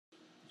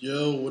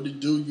Yo, what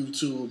it do,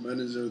 YouTube?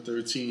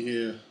 Ben78177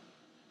 here,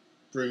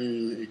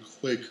 bringing you a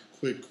quick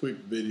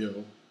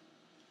video.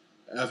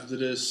 After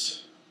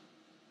this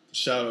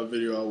shout-out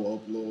video I will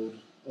upload.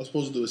 I was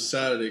supposed to do it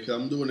Saturday, because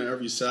I'm doing it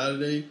every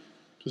Saturday.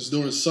 Because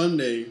during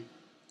Sunday,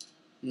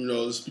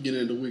 this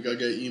beginning of the week, I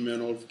get email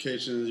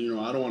notifications.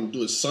 I don't want to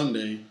do it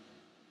Sunday.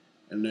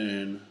 And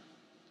then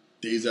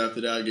days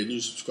after that, I get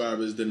new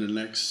subscribers. Then the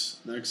next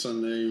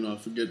Sunday, I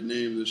forget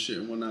names and shit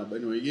and whatnot. But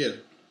anyway, yeah.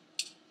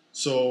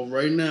 So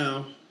right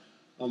now,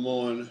 I'm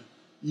on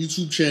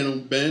YouTube channel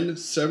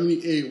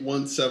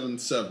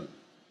Ben78177.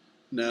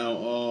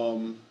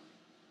 Now,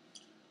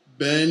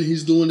 Ben,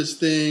 he's doing this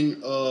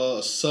thing,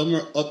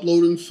 Summer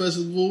Uploading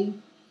Festival,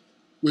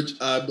 which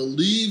I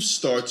believe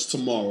starts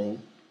tomorrow.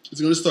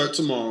 It's going to start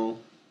tomorrow.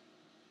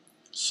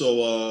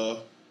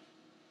 So,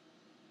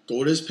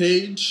 go to his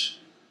page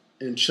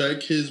and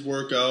check his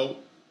workout.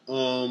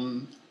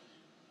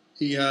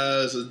 He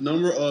has a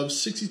number of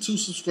 62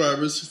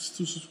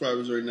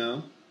 subscribers right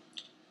now.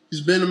 He's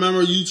been a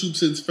member of YouTube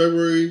since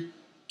February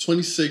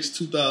 26,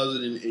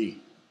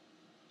 2008.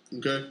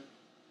 Okay?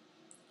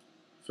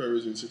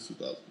 February 26,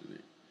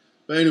 2008.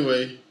 But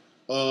anyway,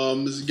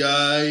 this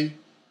guy,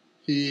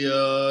 he's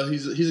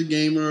a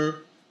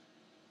gamer.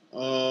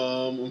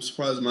 I'm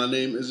surprised my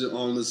name isn't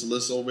on this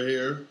list over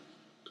here,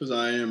 because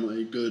I am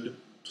a good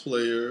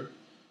player.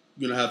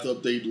 You're going to have to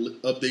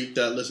update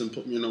that list and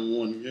put me in number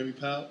one. You hear me,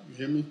 pal? You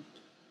hear me?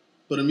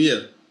 But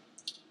yeah,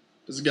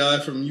 this guy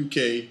from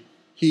UK,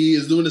 he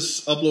is doing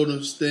this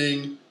uploading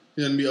thing.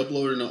 He's going to be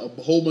uploading a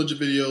whole bunch of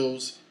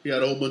videos. He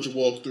got a whole bunch of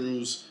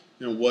walkthroughs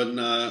and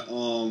whatnot.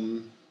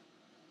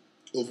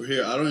 Over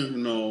here, I don't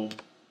even know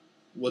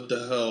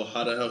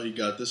how the hell he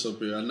got this up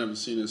here. I've never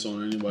seen this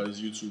on anybody's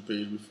YouTube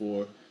page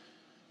before.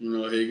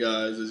 Hey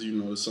guys, as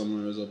you know, the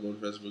summer is upload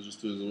festival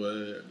just 2 days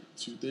away.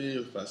 2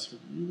 things, fast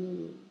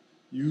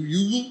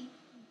you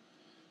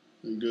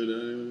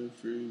good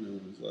free, no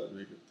one's like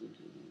makeup.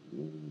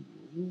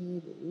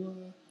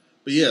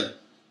 But yeah,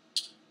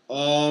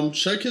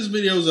 check his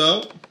videos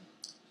out.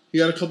 He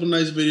got a couple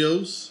nice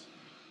videos.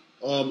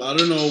 I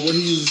don't know what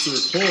he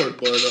uses to record,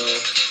 but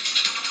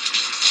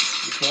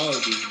the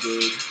quality is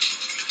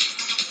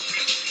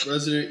good.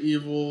 Resident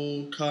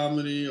Evil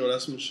comedy. Oh,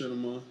 that's some shit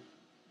I'm on.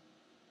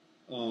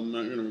 I'm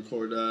not gonna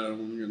record that. I don't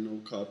want to get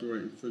no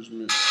copyright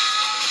infringement.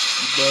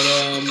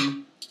 But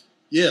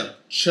yeah,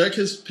 check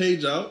his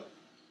page out.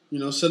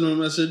 Send him a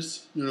message.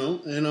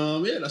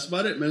 And yeah, that's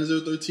about it.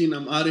 Ben78177.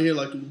 I'm out of here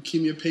like a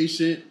leukemia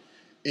patient.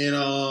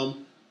 And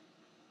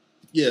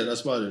yeah,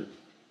 that's about it.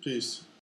 Peace.